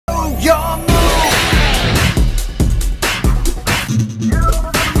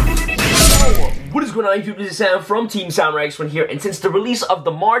going on YouTube? This is Sam from TeamSamuraiX1 here, and since the release of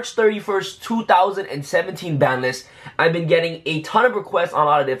the March 31st, 2017 ban list, I've been getting a ton of requests on a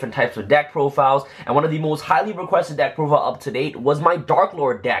lot of different types of deck profiles, and one of the most highly requested deck profile up to date was my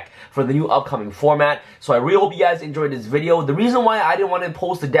DARKLORD deck for the new upcoming format. So I really hope you guys enjoyed this video. The reason why I didn't want to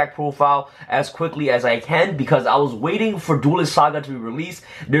post the deck profile as quickly as I can, because I was waiting for Duelist Saga to be released.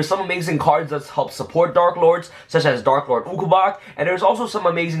 There's some amazing cards that help support Darklords, such as DARKLORD UKOBACK, and there's also some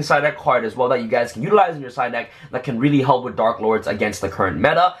amazing side deck card as well that you guys can utilize in your side deck that can really help with Darklords against the current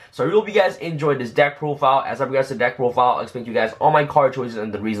meta. So I really hope you guys enjoyed this deck profile. As I progress the deck profile, I'll explain to you guys all my card choices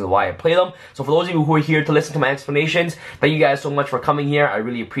and the reasons why I play them. So for those of you who are here to listen to my explanations, thank you guys so much for coming here. I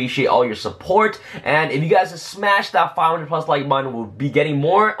really appreciate all your support, and if you guys smash that 500+ like button, we'll be getting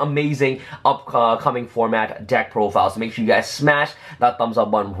more amazing upcoming format deck profiles. So make sure you guys smash that thumbs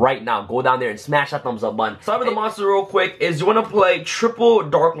up button right now. Go down there and smash that thumbs up button. Start with the monster real quick. Is you want to play triple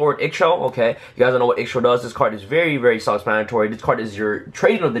DARKLORD YGOPro. Okay, you guys don't know what YGOPro does. This card is very, very self-explanatory. This card is your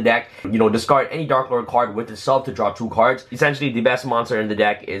trading of the deck. You know, discard any DARKLORD card with itself to draw 2 cards. Essentially, the best monster in the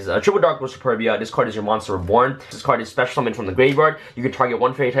deck is triple DARKLORD Superbia. This card is your monster reborn. This card is special summon from the graveyard. You can target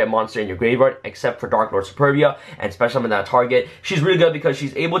one fairy type monster in your graveyard except for DARKLORD Superbia and special summon that target. She's really good because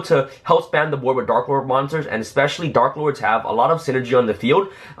she's able to help span the board with DARKLORD monsters, and especially DARKLORDs have a lot of synergy on the field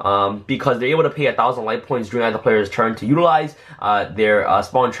because they're able to pay 1,000 life points during either player's turn to utilize their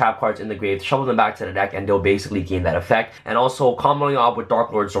spawn trap cards in the grave, shuffle them back to the deck, and they'll basically gain that effect. And also comboing up with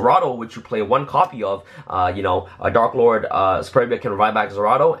DARKLORD Zorado, which you play 1 copy of, you know, a DARKLORD Superbia can revive back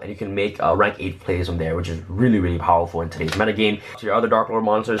Zorado, and you can make rank 8 plays from there, which is really, really powerful in today's metagame. So your other DARKLORD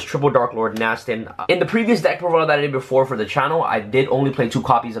monsters, triple DARKLORD Nastin. In the previous deck profile that I did before for the channel, I did only play 2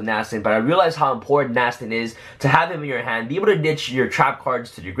 copies of Nastin, but I realized how important Nastin is to have him in your hand, be able to ditch your trap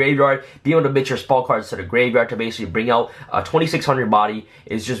cards to the graveyard, be able to ditch your spell cards to the graveyard to basically bring out a 2600 body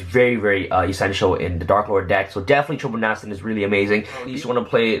is just very, very essential in the DARKLORD deck. So definitely triple Nastin is really amazing. At least you want to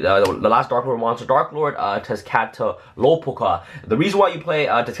play the last DARKLORD monster, DARKLORD Tezcatlipoca. The reason why you play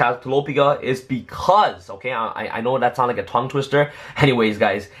Tezcatlipoca is because, okay, I know that sounds like a tongue twister. Anyways,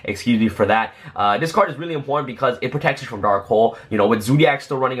 guys, excuse me for that. This card is really important because it protects you from Dark Hole. You know, with Zodiac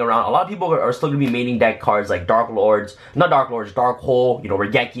still running around, a lot of people are still going to be maining deck cards like Dark Hole, you know,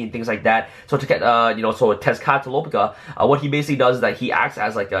 Regeki and things like that. So to get, you know, so Tezcatlipoca, what he basically does is that he acts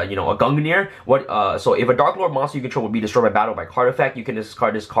as like a, you know, a Gungnir. So if a DARKLORD monster you control would be destroyed by battle by card effect, you can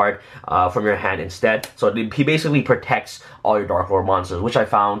discard this card from your hand instead. So he basically protects all your DARKLORD monsters, which I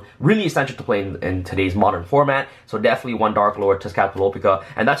found really essential to play in today's modern format. So definitely one DARKLORD Tezcatlipoca,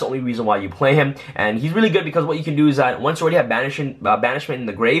 and that's the only reason why you play him. And he's really good because what you can do is that once you already have banishment in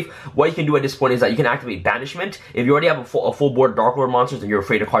the grave, what you can do at this point is that you can activate banishment. If you already have a full board of DARKLORD monsters and you're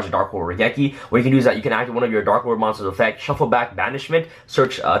afraid of cards of DARKLORD Regeki, what you can do is that you can activate one of your DARKLORD monsters effect, shuffle back banishment,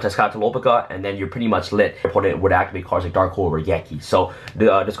 search Tezcatlipoca, and then you're pretty much lit. Your opponent would activate cards like DARKLORD Regeki. So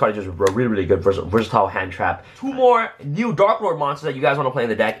this card is just a really, really good versatile hand trap. 2 more new DARKLORD monsters that you guys want to play in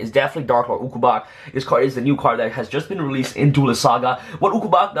the deck is definitely DARKLORD UKOBACK. This card is the new card that has just been released in Duelist Saga. What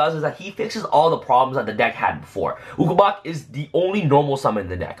UKOBACK does is that he fixes all the problems that the deck had before. UKOBACK is the only normal summon in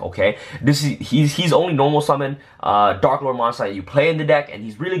the deck, okay? He's only normal summon DARKLORD monster that you play in the deck, and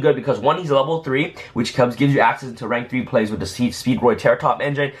he's really good because 1, he's level 3, which gives you access to rank 3 plays with the Speedroid Terratop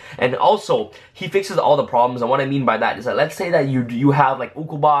engine, and also he fixes all the problems. And what I mean by that is that let's say that you have like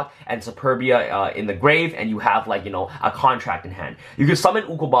UKOBACK and Superbia in the grave, and you have like, you know, a contract in hand. You can summon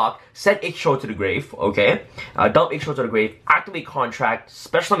UKOBACK, set YGOPro to the grave, okay? Dump YGOPro to the grave, activate contract,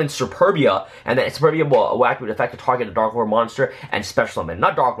 special summon Superbia, and then Superbia will activate effect to target a DARKLORD monster and special summon,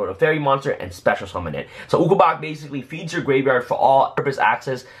 not DARKLORD, a fairy monster, and special summon it. So UKOBACK basically feeds your graveyard for all purpose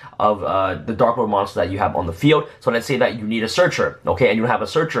access of the DARKLORD monster that you have on the field. So let's say that you need a searcher, okay, and you have a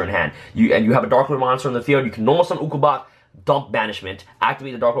searcher in hand, and you have a DARKLORD monster on the field. You can normal summon UKOBACK, dump banishment,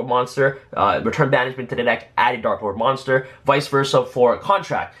 activate the DARKLORD monster, return banishment to the deck, add a DARKLORD monster, vice versa for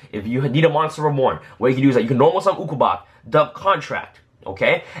contract. If you need a monster reborn, what you can do is that you can normal summon UKOBACK, dump contract,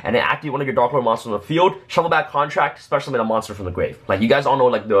 okay, and then activate one of your DARKLORD monsters on the field, shuffle back contract, special summon a monster from the grave. Like, you guys all know,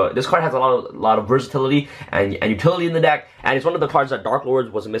 like, this card has a lot of versatility and utility in the deck, and it's one of the cards that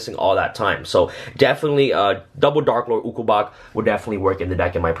DARKLORD was missing all that time. So definitely double DARKLORD UKOBACK would definitely work in the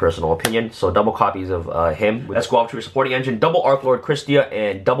deck in my personal opinion. So double copies of him. Let's go up to your supporting engine, double ARCLORD Christia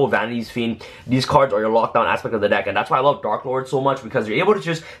and double Vanity's Fiend. These cards are your lockdown aspect of the deck, and that's why I love DARKLORD so much, because you're able to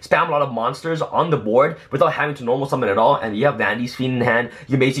just spam a lot of monsters on the board without having to normal summon at all, and you have Vanity's Fiend in hand hand,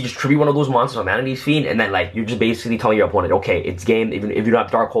 you basically just tribute one of those monsters on Vanity's Fiend, and then like you're just basically telling your opponent, okay, it's game. Even if you don't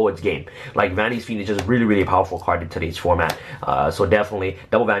have Dark Hole, it's game. Like Vanity's Fiend is just really powerful card in today's format. So definitely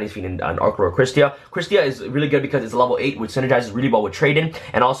double Vanity's Fiend and DARKLORD Christia. Christia is really good because it's a level 8, which synergizes really well with Trade-In,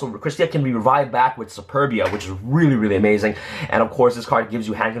 and also Christia can be revived back with Superbia, which is really amazing. And of course, this card gives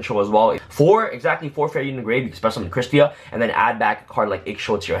you hand control as well. Exactly four Fairy in the grave, you can special summon Christia, and then add back a card like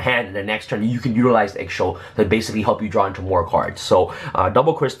YGOPro to your hand, and the next turn you can utilize YGOPro to basically help you draw into more cards. So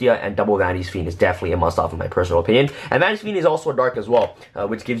double Christia and double Vanity's Fiend is definitely a must-off in my personal opinion. And Vanity's Fiend is also a dark as well,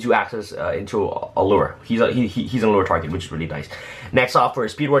 which gives you access into a lure. He's an allure target, which is really nice. Next off for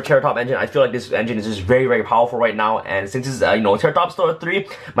Speedward Terratop engine, I feel like this engine is just very powerful right now, and since it's Terratop still at 3,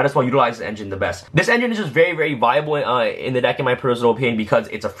 might as well utilize the engine the best. This engine is just very viable in the deck in my personal opinion because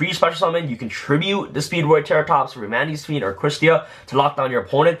it's a free special summon. You can tribute the Speedward Terratops for Vanity's Fiend or Christia to lock down your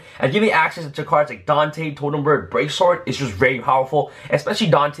opponent, and give you access to cards like Dante, Totem Bird, Breaksword is just very powerful, especially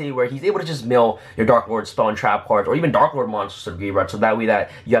Dante, where he's able to just mill your DARKLORD spell and trap cards, or even DARKLORD monsters to the graveyard, so that way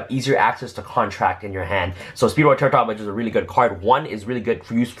that you have easier access to contract in your hand. So Speedward Terratop, which is a really good card. 1 is really good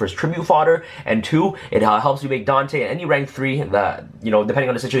for use for tribute fodder, and 2, it helps you make Dante any rank 3 that, depending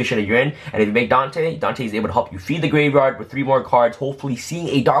on the situation that you're in. And if you make Dante is able to help you feed the graveyard with 3 more cards, hopefully seeing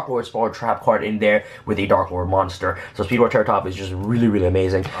a DARKLORD spell or trap card in there with a DARKLORD monster. So Speedward Terratop is just really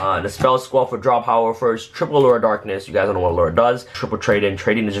amazing. The spells go for draw power first, triple Allure Darkness. You guys don't know what Allure does. Triple Trade-In.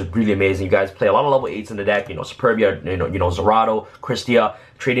 Trade-In is just really amazing. You guys play a lot of level 8s in the deck. Superbia, Zerato, Christia.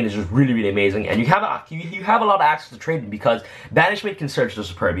 Trading is just really amazing, and you have a lot of access to trading because Banishment can search the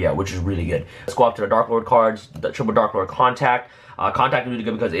Superbia, which is really good. Let's go up to the DARKLORD cards. The triple DARKLORD Contact. Contact is really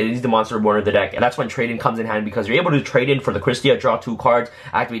good because it is the monster reborn of the deck, and that's when Trade-In comes in handy because you're able to trade in for the Christia, draw 2 cards,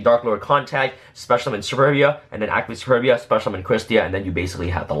 activate DARKLORD Contact, special summon Superbia, and then activate Superbia, special summon Christia, and then you basically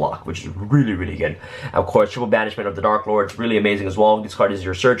have the lock, which is really good. Of course, triple Banishment of the DARKLORD is really amazing as well. This card is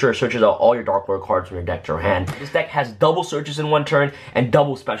your searcher, searches out all your DARKLORD cards from your deck to your hand. This deck has double searches in one turn and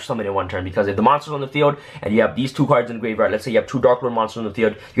double special summon in one turn, because if the monster's on the field and you have these 2 cards in the graveyard, let's say you have 2 DARKLORD monsters on the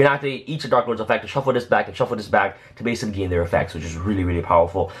field, you can activate each of DARKLORD's effect to shuffle this back and shuffle this back to basically gain their effects, which is really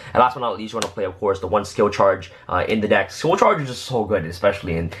powerful. And last but not least, you want to play, of course, the 1 skill charge in the deck. Skill charge is just so good,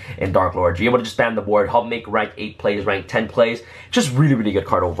 especially in DARKLORD. You're able to just spam the board, help make rank 8 plays, rank 10 plays. Just really good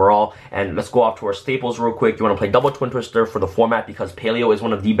card overall. And let's go off to our staples real quick. You want to play double Twin Twister for the format because Paleo is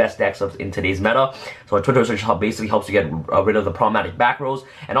one of the best decks in today's meta. So a Twin Twister basically helps you get rid of the problematic back rows,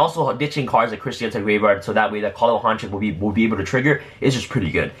 and also ditching cards like Christia to the graveyard, so that way that Call of Haunted will be able to trigger is just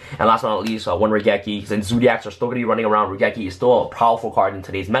pretty good. And last but not least, 1 Regeki. Since Zodiacs are still going to be running around, Regeki is still a powerful card in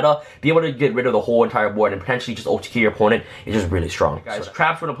today's meta. Be able to get rid of the whole entire board and potentially just OTK your opponent is just really strong. Guys,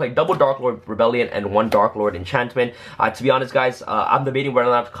 traps, we're going to play double DARKLORD Rebellion and 1 DARKLORD Enchantment. To be honest, guys, I'm debating whether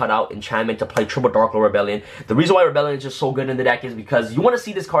or not to cut out Enchantment to play triple DARKLORD Rebellion. The reason why Rebellion is just so good in the deck is because you want to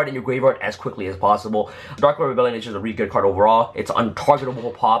see this card in your graveyard as quickly as possible. DARKLORD Rebellion is just a really good card overall. It's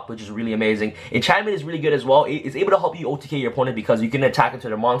untargetable pop, which is really amazing. Enchantment is really good as well. It's able to help you OTK your opponent because you can attack into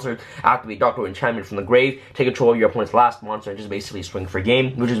their monster, activate DARKLORD Enchantment from the grave, take control of your opponent's last monster, and just basically swing for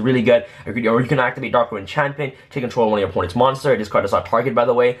game, which is really good. Or you can activate DARKLORD Enchantment, take control of one of your opponent's monster. This card does not target, by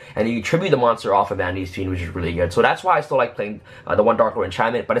the way, and then you tribute the monster off of Vanity's Fiend, which is really good. So that's why I still like playing the 1 DARKLORD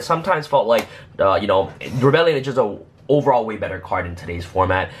Enchantment, but it sometimes felt like, Rebellion is just a overall way better card in today's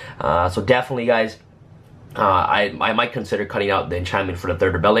format. So definitely, guys, I might consider cutting out the enchantment for the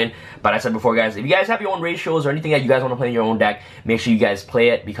 3rd Rebellion. But I said before, guys, if you guys have your own ratios or anything that you guys want to play in your own deck, make sure you guys play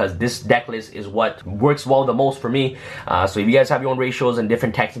it, because this deck list is what works well the most for me. So if you guys have your own ratios and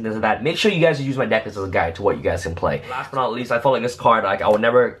different techs and things like that, make sure you guys use my deck list as a guide to what you guys can play. Last but not least, I felt like this card, I would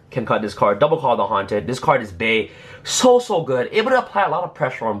never can cut this card. Double Call the Haunted. This card is Bay. So good. Able to apply a lot of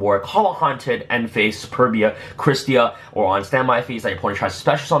pressure on board. Call a Haunted, end phase, Superbia, Christia, or on standby phase that your opponent tries to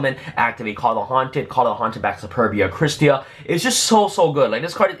special summon, activate Call the Haunted back to Superbia, Christia. It's just so good. Like,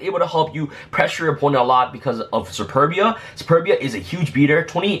 this card is able to help you pressure your opponent a lot because of Superbia. Superbia is a huge beater,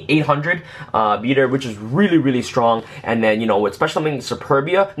 2800 beater, which is really strong. And then, with special summoning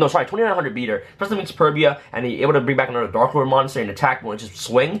Superbia, 2900 beater, special summoning Superbia, and you're able to bring back another DARKLORD monster and attack one, just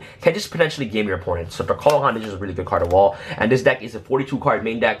swing, can just potentially game your opponent. So Call of Haunted is just a really good card of all. And this deck is a 42 card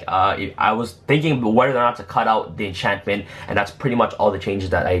main deck. I was thinking whether or not to cut out the enchantment, and that's pretty much all the changes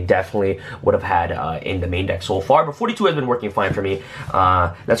that I definitely would have had in the main deck so far. But 42 has been working fine for me.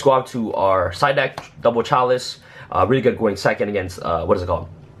 Let's go out to our side deck. Double Chalice, really good going second against what is it called?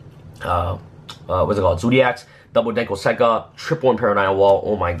 Zodiacs. Double Denko Sega, triple Imperial Nine Wall.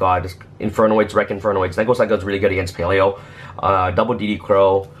 Oh my god, this Infernoids, Wreck Infernoids. Denko Sega is really good against Paleo. Double DD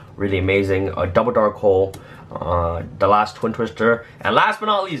Crow, really amazing. Double Dark Hole. The last Twin Twister. And last but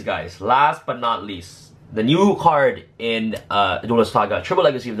not least, guys, the new card in Duelist Saga, Triple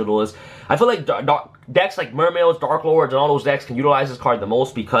Legacy of the Duelist. I feel like decks like Mermaids, Darklords, and all those decks can utilize this card the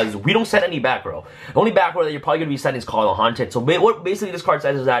most because we don't set any back row. The only back row that you're probably going to be setting is Call the Haunted. So what basically this card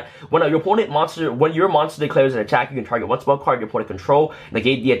says is that when your monster declares an attack, you can target one spell card your opponent control,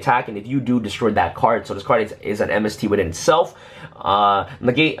 negate the attack, and if you do, destroy that card. So this card is an MST within itself.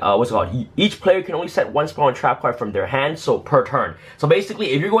 Negate, what's it called? Each player can only set one spell and trap card from their hand, so per turn. So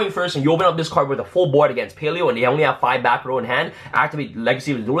basically, if you're going first and you open up this card with a full board against Paleo and they only have 5 back row in hand, activate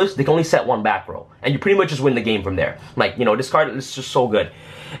Legacy of the Duelist, they can only set 1 back row. And you pretty much just win the game from there. Like, you know, this card is just so good.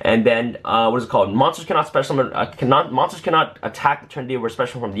 And then, what is it called? Monsters cannot special summon, monsters cannot attack the turn they were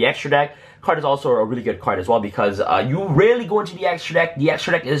special from the extra deck. Card is also a really good card as well because you rarely go into the extra deck. The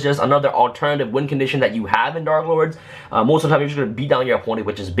extra deck is just another alternative win condition that you have in Darklords. Most of the time, you're just going to beat down your opponent,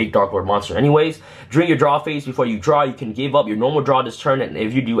 which is big Darklord monster anyways. During your draw phase, before you draw, you can give up your normal draw this turn, and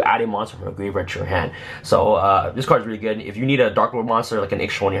if you do, add a monster from a graveyard to your hand. So this card is really good. If you need a Darklord monster, like an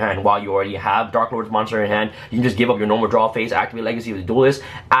Ixcho in your hand, while you already have Darklord's monster in your hand, you can just give up your normal draw phase, activate Legacy of the Duelist,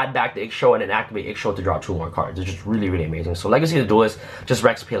 add back the Ixcho, and then activate Ixcho to draw 2 more cards. It's just really, really amazing. So Legacy of the Duelist just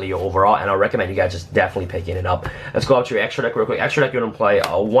wrecks Paleo overall, and I recommend you guys just definitely picking it up. Let's go up to your extra deck real quick. Extra deck, you're gonna play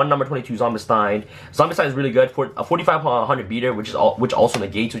one number 22 Zombicide. Zombicide is really good for a 4500 beater, which also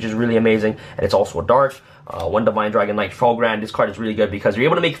negates, which is really amazing, and it's also a dark. 1 Divine Dragon Knight Felgrand. This card is really good because you're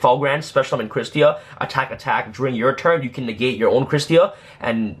able to make Felgrand, special summon Christia, attack during your turn. You can negate your own Christia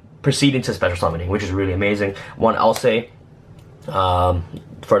and proceed into special summoning, which is really amazing. 1 Alce.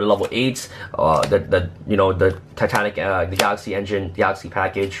 For the level 8s, the Titanic, the Galaxy Engine, the Galaxy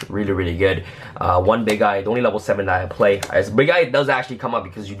Package, really good. 1 Big Eye, the only level 7 that I play. As Big Eye does actually come up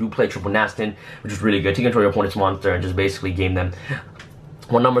because you do play Triple Nastin, which is really good. Take control of your opponent's monster and just basically game them.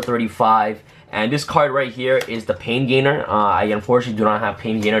 1 number 35. And this card right here is the Pain Gainer. I unfortunately do not have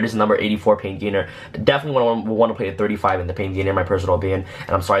Pain Gainer. This is number 84 Pain Gainer. Definitely want to play the 35 in the Pain Gainer, in my personal opinion.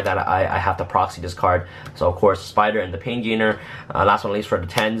 And I'm sorry that I have to proxy this card. So of course, Spider and the Pain Gainer. Last one at least for the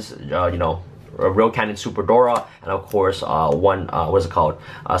 10s, Real Cannon Super Dora, and of course what is it called?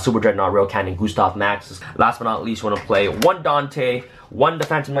 Super Dreadnought Real Cannon Gustav Max. Last but not least, you want to play 1 Dante, 1 the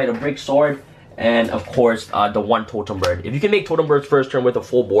Phantom Knight of Break Sword, and of course the 1 Totem Bird. If you can make Totem Bird's first turn with a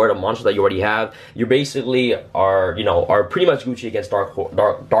full board of monsters that you already have, you basically are pretty much Gucci against Dark Hole and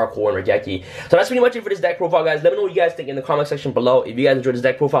Regeki. So that's pretty much it for this deck profile, guys. Let me know what you guys think in the comment section below. If you guys enjoyed this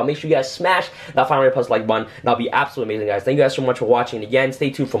deck profile, make sure you guys smash that final plus like button. That'll be absolutely amazing, guys. Thank you guys so much for watching. And again, stay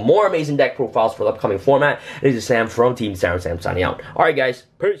tuned for more amazing deck profiles for the upcoming format. This is Sam from Team Sam signing out. Alright guys,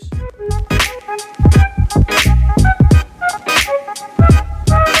 peace.